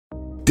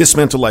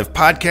Dismantle Life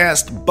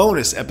Podcast,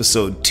 bonus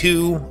episode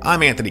 2.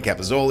 I'm Anthony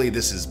Capizzoli.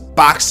 This is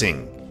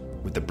Boxing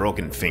with the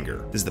Broken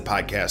Finger. This is the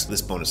podcast,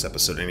 this bonus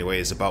episode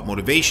anyway, is about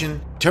motivation,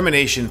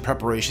 determination,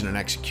 preparation, and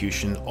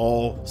execution.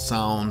 All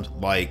sound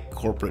like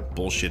corporate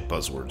bullshit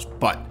buzzwords,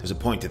 but there's a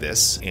point to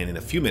this. And in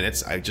a few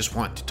minutes, I just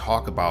want to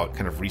talk about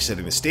kind of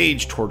resetting the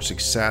stage towards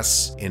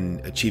success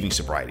in achieving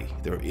sobriety.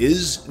 There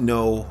is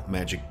no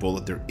magic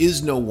bullet. There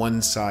is no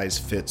one size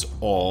fits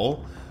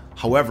all.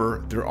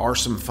 However, there are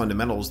some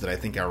fundamentals that I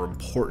think are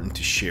important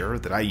to share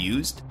that I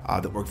used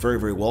that worked very,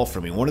 very well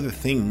for me. One of the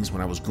things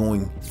when I was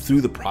going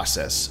through the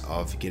process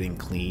of getting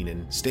clean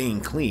and staying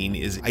clean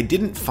is I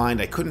couldn't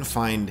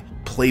find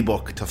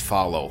playbook to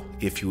follow,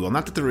 if you will.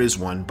 Not that there is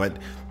one, but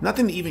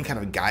nothing to even kind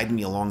of guide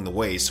me along the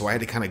way. So I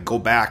had to kind of go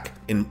back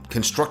and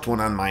construct one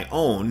on my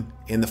own.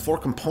 And the 4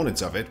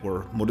 components of it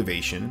were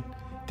motivation,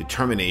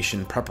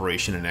 determination,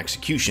 preparation, and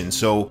execution.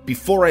 So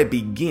before I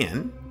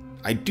begin,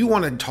 I do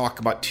want to talk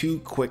about 2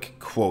 quick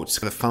quotes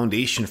for the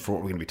foundation for what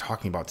we're going to be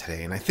talking about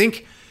today. And I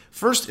think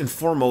first and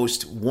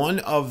foremost, one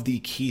of the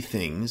key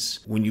things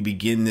when you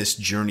begin this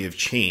journey of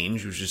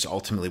change, which is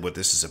ultimately what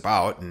this is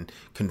about, and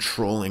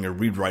controlling or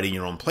rewriting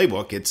your own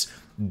playbook, it's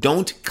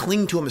don't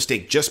cling to a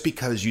mistake just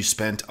because you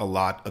spent a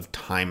lot of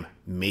time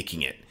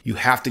making it. You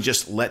have to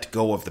just let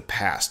go of the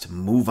past,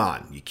 move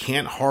on. You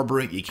can't harbor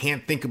it. You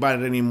can't think about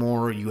it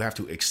anymore. You have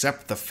to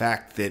accept the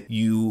fact that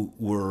you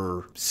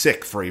were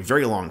sick for a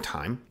very long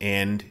time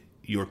and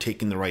you're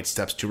taking the right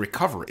steps to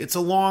recover. It's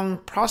a long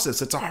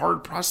process. It's a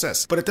hard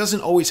process, but it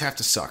doesn't always have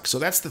to suck. So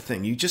that's the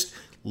thing. You just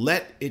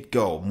let it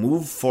go.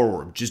 Move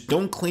forward. Just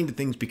don't cling to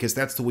things because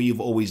that's the way you've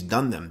always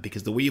done them.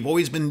 Because the way you've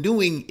always been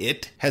doing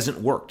it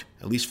hasn't worked.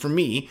 At least for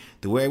me,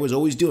 the way I was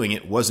always doing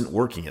it wasn't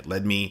working. It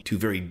led me to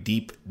very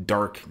deep,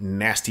 dark,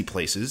 nasty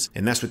places.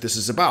 And that's what this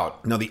is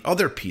about. Now, the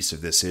other piece of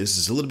this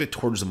is a little bit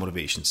towards the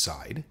motivation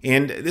side.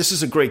 And this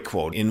is a great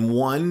quote, and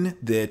one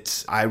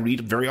that I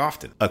read very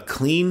often. A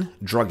clean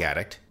drug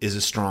addict is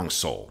a strong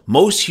soul.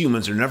 Most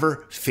humans are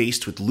never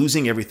faced with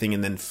losing everything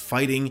and then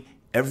fighting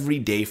every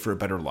day for a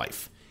better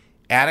life.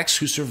 Addicts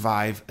who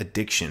survive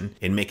addiction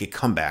and make a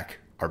comeback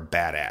are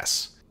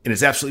badass. And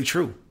it's absolutely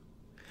true.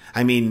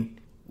 I mean,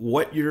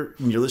 when you're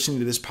listening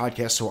to this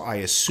podcast, so I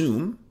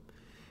assume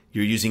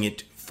you're using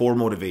it for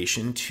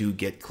motivation to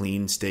get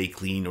clean, stay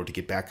clean, or to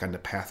get back on the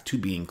path to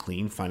being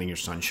clean, finding your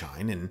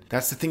sunshine. And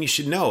that's the thing you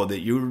should know,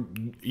 that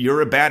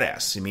you're a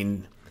badass. I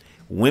mean,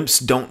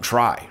 wimps don't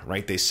try,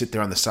 right? They sit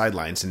there on the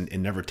sidelines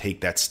and never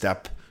take that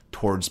step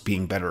towards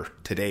being better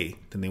today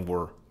than they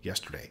were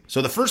yesterday.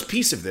 So the first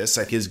piece of this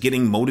is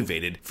getting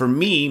motivated. For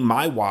me,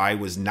 my why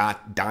was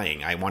not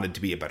dying. I wanted to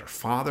be a better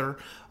father,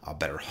 a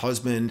better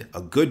husband, a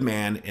good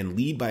man, and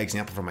lead by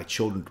example for my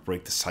children to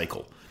break the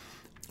cycle.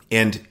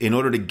 And in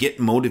order to get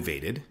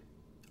motivated,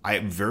 I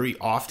very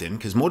often,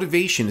 because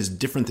motivation is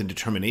different than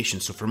determination.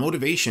 So for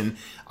motivation,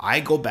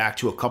 I go back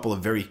to a couple of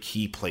very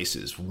key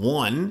places.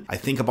 One, I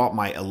think about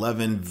my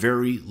 11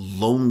 very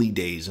lonely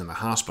days in the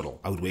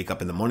hospital. I would wake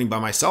up in the morning by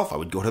myself. I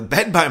would go to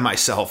bed by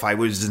myself. I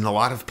was in a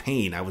lot of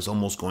pain. I was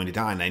almost going to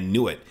die, and I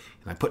knew it.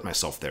 And I put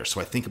myself there. So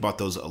I think about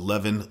those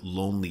 11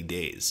 lonely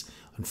days.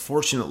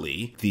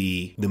 Unfortunately,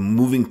 the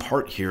moving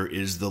part here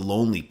is the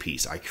lonely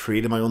piece. I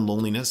created my own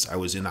loneliness. I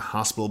was in a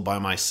hospital by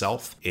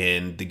myself.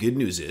 And the good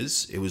news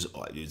is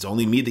it's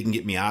only me that can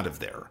get me out of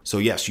there. So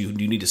yes, you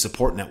need a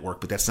support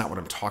network, but that's not what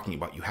I'm talking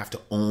about. You have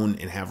to own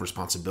and have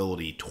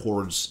responsibility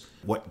towards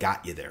what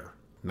got you there.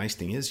 The nice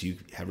thing is you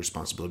have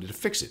responsibility to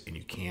fix it, and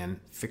you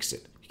can fix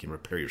it. Can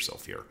repair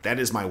yourself here. That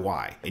is my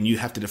why. And you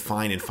have to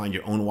define and find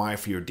your own why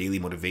for your daily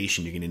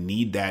motivation. You're going to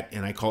need that.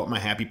 And I call it my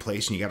happy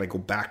place. And you got to go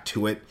back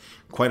to it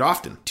quite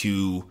often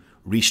to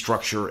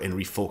restructure and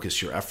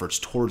refocus your efforts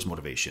towards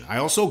motivation. I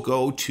also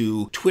go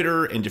to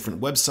Twitter and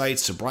different websites,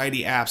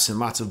 sobriety apps, and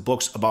lots of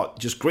books about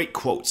just great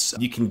quotes.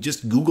 You can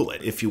just Google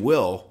it, if you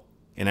will.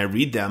 And I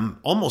read them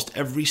almost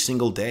every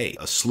single day,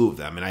 a slew of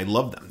them. And I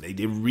love them.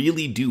 They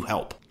really do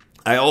help.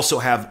 I also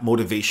have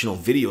motivational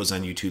videos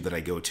on YouTube that I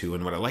go to,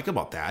 and what I like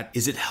about that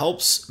is it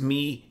helps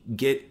me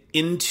get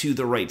into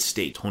the right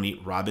state.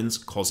 Tony Robbins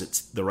calls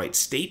it the right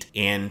state,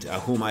 and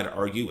who am I to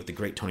argue with the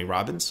great Tony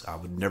Robbins? I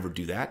would never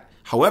do that.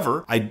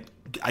 However,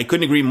 I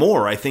couldn't agree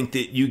more. I think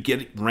that you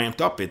get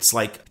ramped up. It's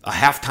like a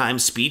halftime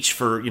speech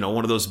for,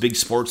 one of those big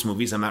sports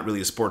movies. I'm not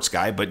really a sports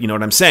guy, but you know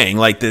what I'm saying?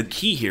 Like, the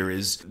key here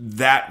is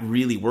that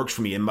really works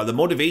for me. And the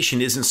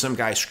motivation isn't some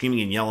guy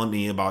screaming and yelling at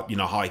me about,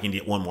 how I can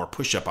get one more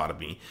push-up out of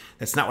me.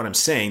 That's not what I'm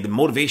saying. The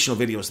motivational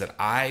videos that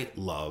I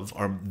love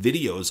are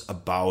videos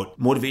about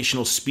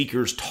motivational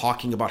speakers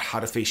talking about how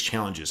to face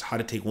challenges, how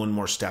to take one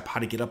more step, how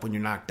to get up when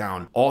you're knocked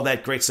down, all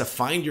that great stuff.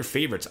 Find your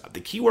favorites.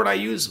 The key word I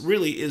use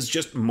really is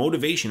just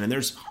motivation, and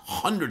there's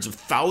hundreds of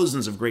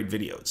thousands of great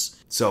videos.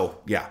 So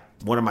yeah,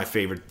 one of my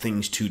favorite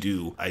things to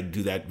do. I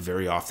do that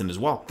very often as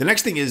well. The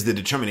next thing is the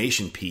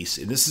determination piece.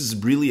 And this is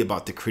really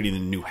about the creating the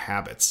new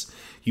habits.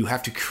 You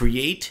have to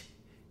create,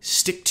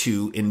 stick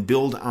to, and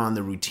build on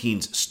the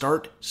routines.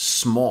 Start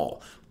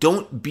small.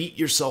 Don't beat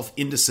yourself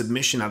into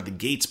submission out of the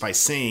gates by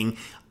saying,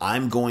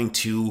 I'm going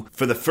to,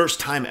 for the first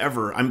time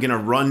ever, I'm going to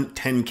run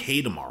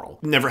 10K tomorrow.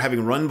 never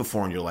having run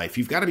before in your life.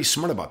 You've got to be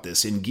smart about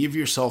this and give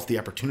yourself the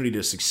opportunity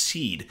to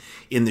succeed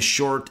in the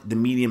short, the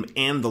medium,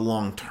 and the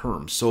long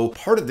term. So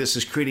part of this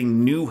is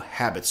creating new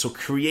habits. So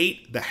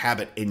create the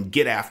habit and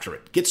get after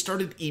it. Get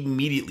started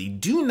immediately.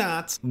 Do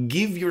not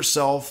give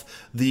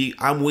yourself the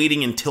I'm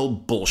waiting until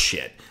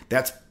bullshit.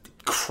 That's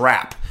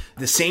crap.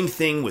 The same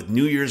thing with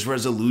New Year's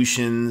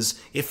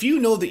resolutions. If you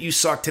know that you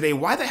suck today,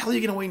 why the hell are you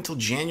going to wait until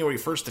January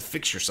 1st to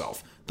fix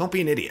yourself? Don't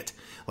be an idiot.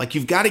 Like,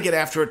 you've got to get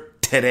after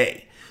it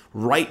today,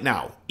 right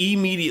now,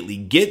 immediately.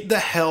 Get the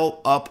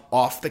hell up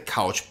off the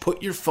couch,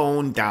 put your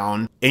phone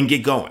down, and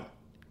get going.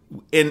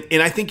 And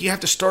I think you have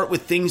to start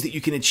with things that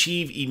you can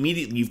achieve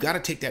immediately. You've got to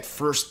take that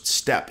first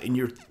step. And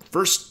your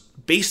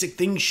first basic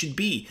thing should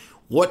be,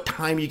 what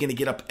time are you going to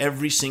get up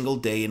every single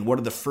day, and what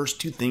are the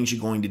first 2 things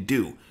you're going to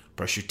do?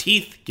 Brush your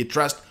teeth, get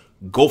dressed,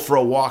 go for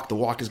a walk. The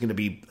walk is going to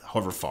be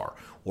however far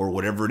or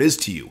whatever it is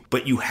to you.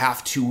 But you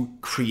have to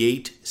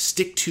create,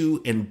 stick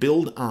to, and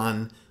build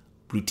on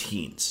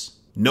routines.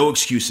 No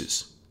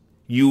excuses.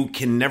 You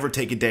can never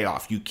take a day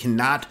off. You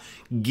cannot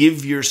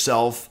give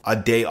yourself a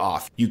day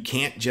off. You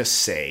can't just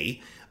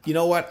say, you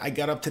know what, I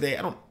got up today,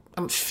 I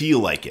don't feel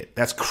like it.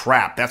 That's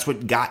crap. That's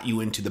what got you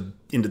into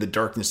the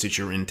darkness that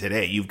you're in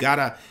today. You've got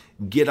to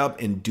get up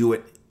and do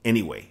it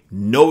anyway.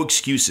 No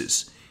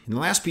excuses. And the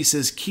last piece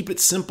is keep it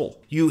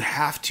simple. You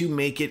have to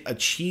make it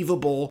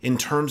achievable in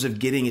terms of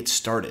getting it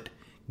started.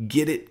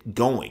 Get it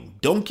going.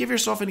 Don't give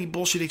yourself any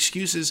bullshit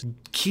excuses.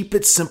 Keep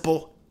it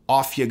simple.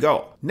 Off you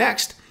go.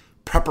 Next,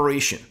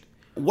 preparation.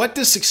 What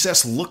does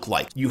success look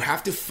like? You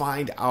have to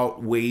find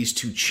out ways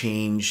to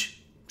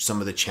change some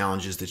of the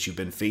challenges that you've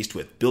been faced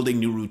with, building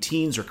new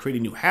routines or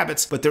creating new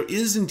habits, but there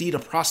is indeed a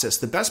process.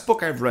 The best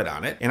book I've read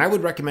on it, and I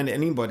would recommend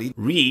anybody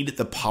read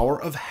The Power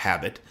of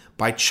Habit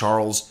by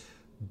Charles,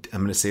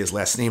 I'm going to say his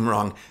last name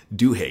wrong,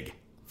 Duhigg.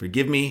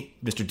 Forgive me,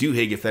 Mr.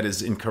 Duhigg, if that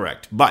is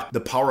incorrect. But The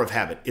Power of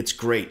Habit, it's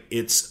great.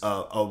 It's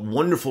a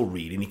wonderful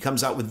read, and he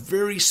comes out with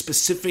very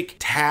specific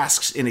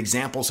tasks and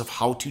examples of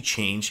how to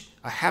change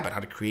a habit, how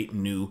to create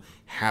new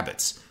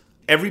habits.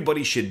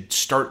 Everybody should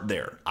start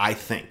there, I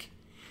think.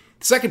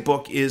 The second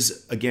book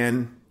is,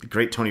 again, the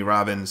great Tony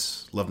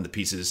Robbins, love him to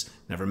pieces.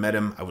 Never met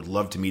him. I would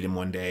love to meet him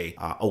one day.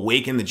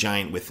 Awaken the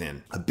Giant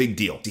Within. A big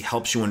deal. He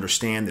helps you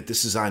understand that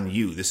this is on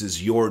you. This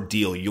is your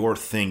deal, your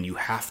thing. You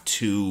have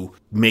to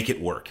make it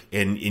work,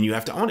 and you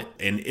have to own it.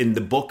 And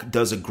the book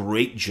does a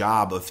great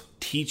job of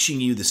teaching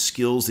you the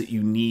skills that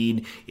you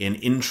need and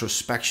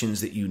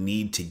introspections that you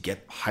need to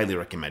get. Highly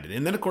recommended.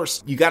 And then, of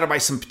course, you got to buy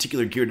some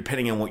particular gear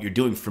depending on what you're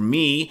doing. For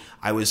me,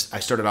 I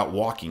started out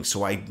walking,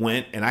 so I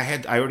went and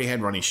I already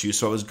had running shoes,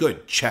 so I was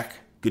good. Check.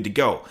 Good to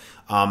go.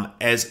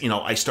 As you know,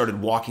 I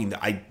started walking,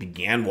 I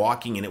began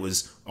walking and it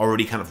was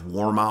already kind of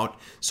warm out,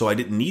 so I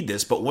didn't need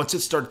this. But once it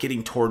started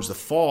getting towards the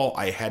fall,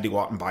 I had to go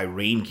out and buy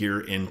rain gear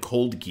and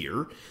cold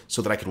gear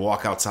so that I could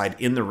walk outside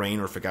in the rain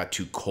or if it got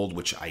too cold,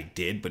 which I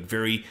did, but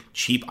very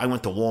cheap. I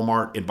went to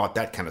Walmart and bought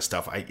that kind of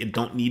stuff. I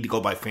don't need to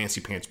go buy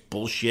fancy pants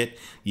bullshit.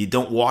 You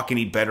don't walk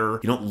any better.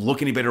 You don't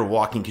look any better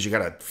walking because you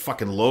got a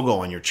fucking logo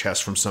on your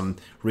chest from some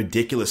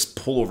ridiculous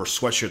pullover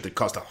sweatshirt that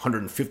cost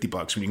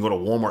 $150 when you can go to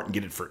Walmart and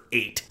get it for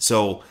 $8.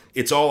 So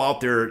it's all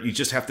out there. You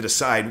just have to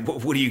decide,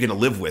 what are you going to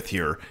live with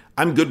here?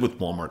 I'm good with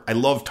Walmart. I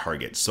love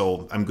Target,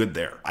 so I'm good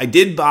there. I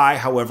did buy,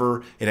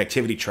 however, an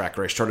activity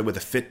tracker. I started with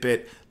a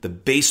Fitbit, the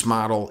base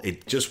model.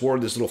 It just wore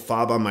this little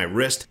fob on my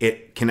wrist.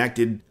 It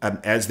connected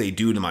as they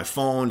do to my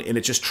phone, and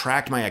it just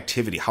tracked my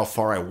activity, how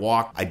far I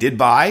walked. I did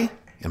buy,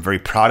 I'm very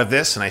proud of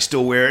this, and I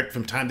still wear it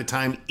from time to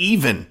time,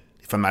 even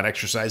if I'm not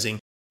exercising,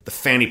 the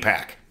fanny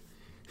pack.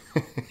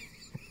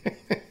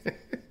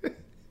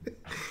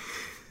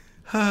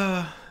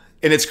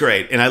 And it's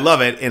great, and I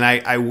love it, and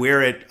I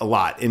wear it a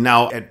lot. And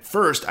now, at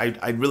first,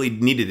 I really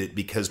needed it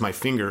because my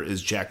finger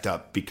is jacked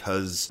up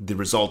because the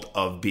result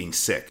of being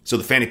sick. So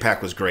the fanny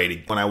pack was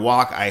great. When I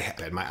walk, I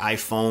had my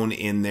iPhone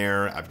in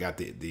there. I've got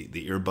the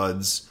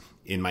earbuds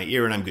in my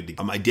ear, and I'm good to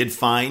go. I did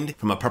find,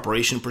 from a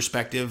preparation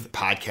perspective,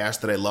 podcasts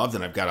that I loved,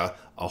 and I've got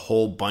a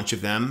whole bunch of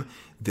them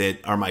that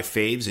are my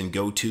faves and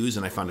go-tos,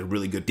 and I found it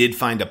really good. Did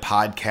find a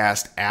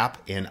podcast app,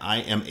 and I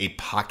am a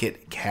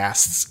Pocket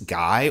Casts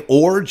guy,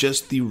 or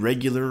just the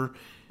regular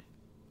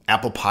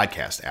Apple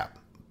Podcast app.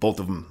 Both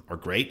of them are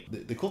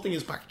great. The cool thing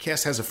is Pocket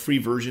Cast has a free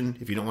version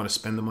if you don't want to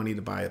spend the money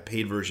to buy a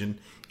paid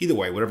version. Either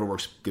way, whatever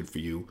works good for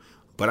you.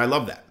 But I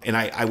love that. And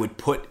I would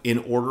put in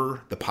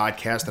order the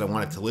podcast that I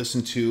wanted to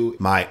listen to,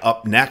 my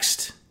up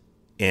next,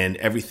 and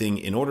everything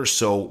in order.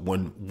 So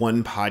when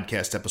one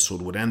podcast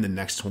episode would end, the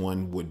next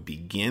one would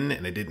begin,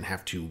 and I didn't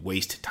have to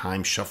waste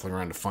time shuffling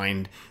around to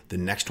find the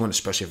next one,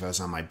 especially if I was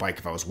on my bike.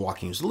 If I was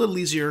walking, it was a little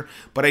easier,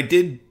 but I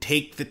did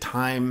take the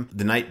time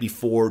the night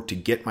before to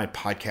get my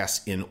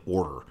podcasts in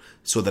order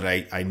so that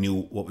I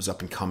knew what was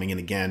up and coming. And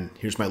again,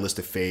 here's my list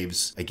of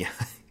faves. Again,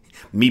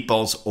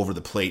 meatballs over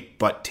the plate,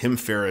 but Tim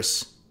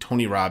Ferriss,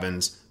 Tony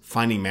Robbins,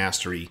 Finding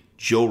Mastery,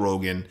 Joe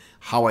Rogan,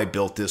 How I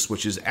Built This,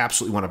 which is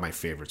absolutely one of my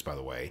favorites, by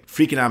the way.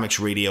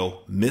 Freakonomics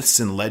Radio, Myths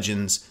and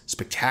Legends,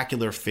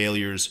 Spectacular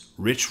Failures,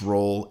 Rich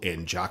Roll,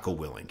 and Jocko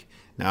Willink.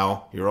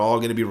 Now, you're all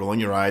going to be rolling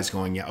your eyes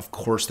going, yeah, of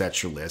course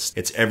that's your list.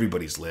 It's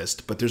everybody's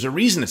list. But there's a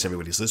reason it's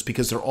everybody's list,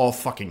 because they're all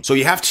fucking... So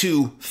you have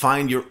to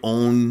find your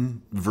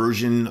own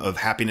version of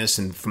happiness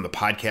and from the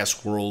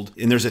podcast world.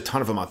 And there's a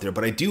ton of them out there.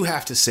 But I do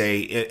have to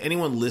say,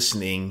 anyone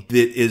listening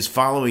that is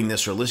following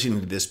this or listening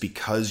to this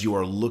because you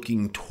are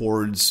looking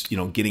towards,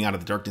 getting out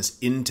of the darkness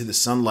into the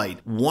sunlight,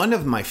 one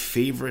of my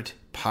favorite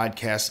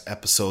podcast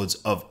episodes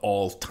of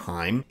all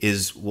time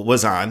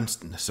was on,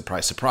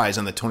 surprise, surprise,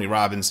 on the Tony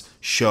Robbins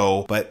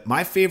show. But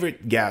my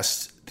favorite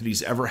guest that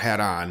he's ever had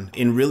on,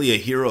 and really a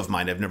hero of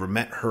mine, I've never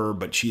met her,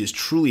 but she is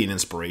truly an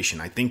inspiration.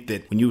 I think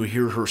that when you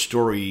hear her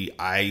story,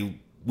 I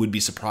would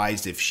be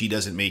surprised if she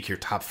doesn't make your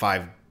top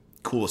 5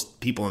 coolest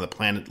people on the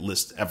planet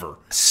list ever.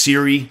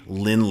 Siri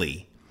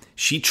Lindley.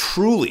 She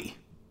truly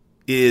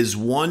is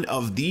one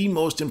of the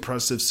most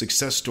impressive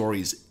success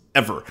stories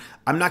ever.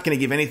 I'm not going to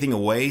give anything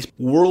away.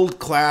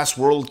 World-class,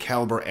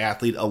 world-caliber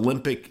athlete,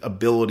 Olympic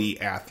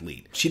ability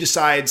athlete. She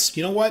decides,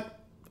 you know what?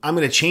 I'm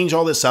going to change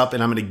all this up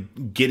and I'm going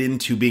to get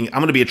into I'm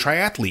going to be a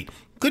triathlete.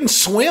 Couldn't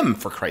swim,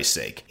 for Christ's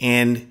sake,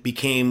 and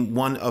became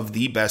one of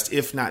the best,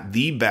 if not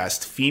the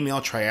best, female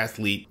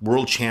triathlete,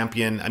 world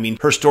champion. I mean,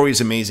 her story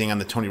is amazing on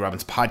the Tony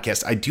Robbins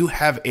podcast. I do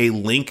have a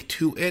link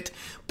to it,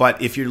 but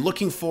if you're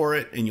looking for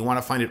it and you want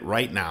to find it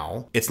right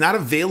now, it's not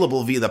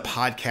available via the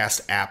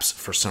podcast apps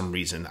for some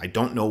reason. I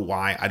don't know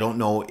why. I don't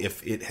know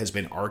if it has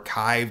been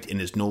archived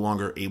and is no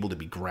longer able to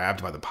be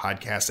grabbed by the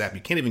podcast app. You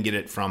can't even get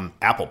it from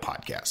Apple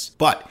Podcasts,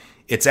 but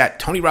it's at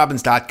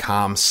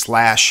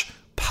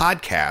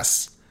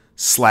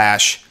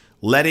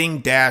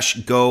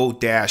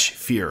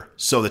TonyRobbins.com/podcasts/letting-go-fear.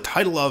 So the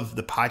title of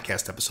the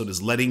podcast episode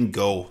is Letting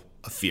Go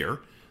of Fear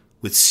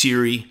with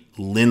Siri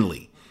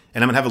Lindley.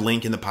 And I'm going to have a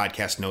link in the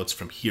podcast notes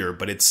from here,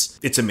 but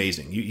it's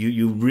amazing.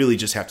 You really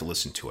just have to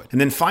listen to it.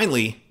 And then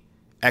finally,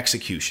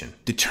 execution,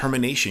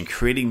 determination,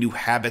 creating new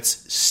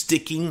habits,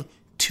 sticking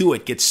to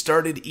it. Get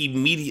started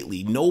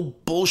immediately. No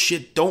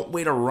bullshit. Don't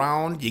wait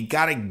around. You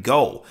got to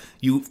go.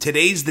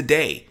 Today's the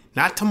day.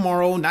 Not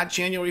tomorrow, not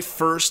January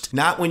 1st,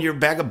 not when your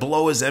bag of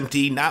blow is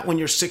empty, not when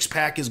your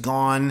 6-pack is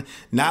gone,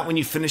 not when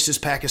you finish this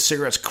pack of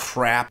cigarettes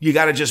crap. You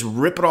got to just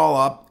rip it all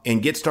up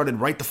and get started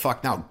right the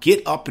fuck now.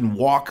 Get up and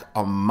walk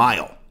a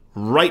mile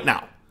right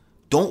now.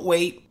 Don't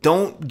wait.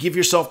 Don't give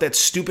yourself that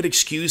stupid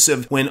excuse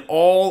of when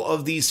all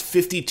of these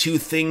 52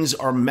 things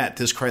are met,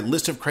 this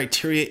list of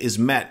criteria is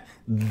met,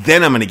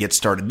 then I'm going to get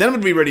started. Then I'm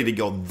going to be ready to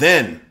go.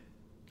 Then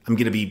I'm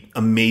going to be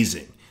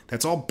amazing.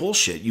 That's all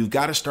bullshit. You've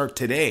got to start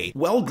today.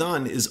 Well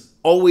done is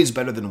always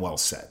better than well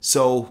said.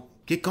 So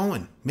get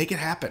going. Make it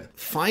happen.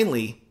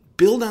 Finally,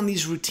 build on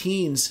these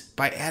routines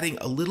by adding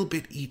a little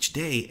bit each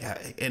day,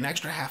 an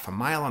extra half a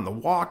mile on the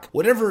walk,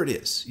 whatever it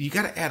is. You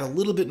got to add a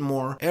little bit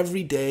more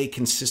every day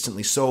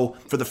consistently. So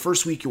for the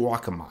first week, you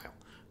walk a mile.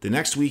 The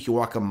next week, you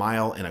walk 1.25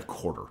 miles.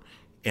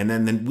 And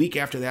then the week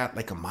after that,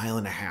 like 1.5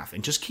 miles.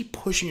 And just keep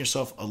pushing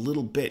yourself a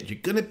little bit. You're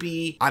going to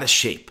be out of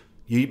shape.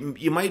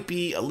 You might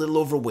be a little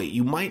overweight.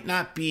 You might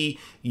not be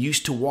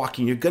used to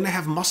walking. You're going to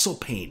have muscle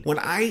pain. When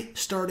I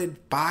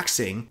started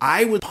boxing,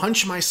 I would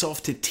punch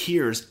myself to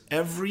tears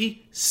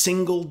every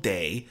single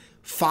day,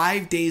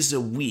 5 days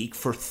a week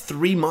for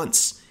 3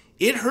 months.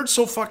 It hurt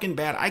so fucking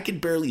bad, I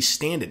could barely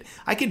stand it.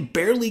 I could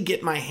barely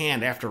get my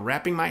hand, after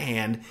wrapping my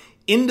hand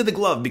into the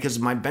glove because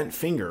of my bent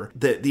finger,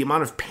 the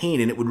amount of pain,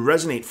 and it would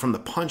resonate from the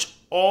punch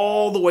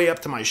all the way up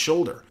to my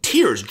shoulder.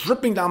 Tears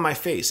dripping down my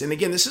face. And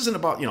again, this isn't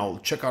about,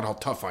 check out how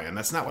tough I am.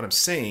 That's not what I'm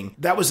saying.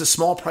 That was a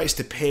small price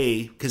to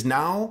pay, because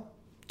now,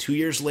 2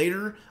 years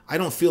later, I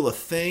don't feel a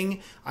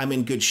thing. I'm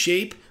in good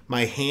shape.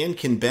 My hand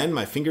can bend,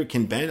 my finger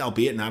can bend,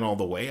 albeit not all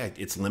the way.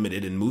 It's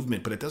limited in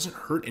movement, but it doesn't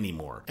hurt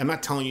anymore. I'm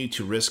not telling you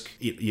to risk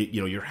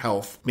your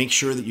health. Make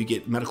sure that you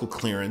get medical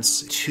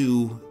clearance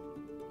to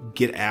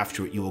get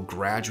after it. You will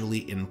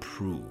gradually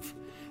improve.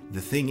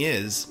 The thing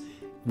is,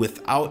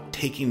 without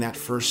taking that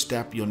first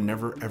step, you're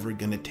never ever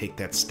going to take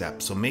that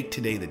step. So make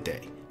today the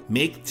day.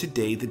 Make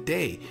today the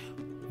day.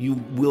 You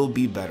will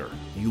be better.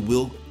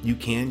 You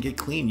can get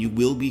clean. You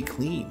will be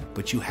clean,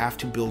 but you have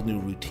to build new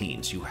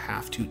routines. You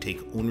have to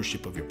take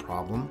ownership of your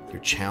problem,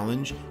 your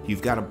challenge.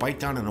 You've got to bite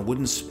down on a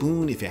wooden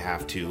spoon if you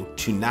have to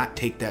not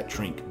take that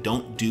drink.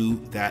 Don't do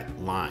that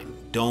line.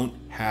 Don't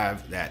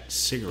have that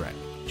cigarette.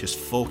 Just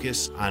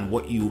focus on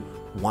what you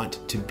want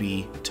to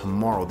be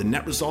tomorrow. The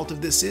net result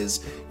of this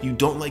is you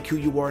don't like who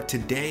you are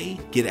today.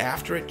 Get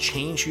after it.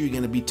 Change who you're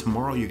going to be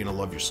tomorrow. You're going to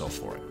love yourself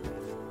for it.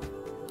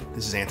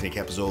 This is Anthony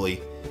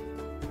Capozzoli.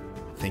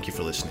 Thank you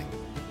for listening.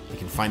 You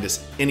can find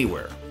us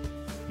anywhere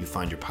you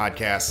find your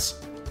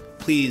podcasts.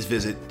 Please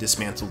visit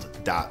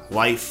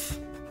dismantled.life.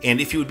 And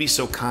if you would be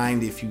so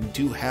kind, if you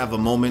do have a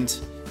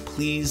moment,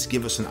 please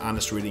give us an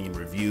honest rating and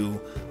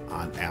review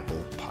on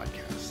Apple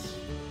Podcasts.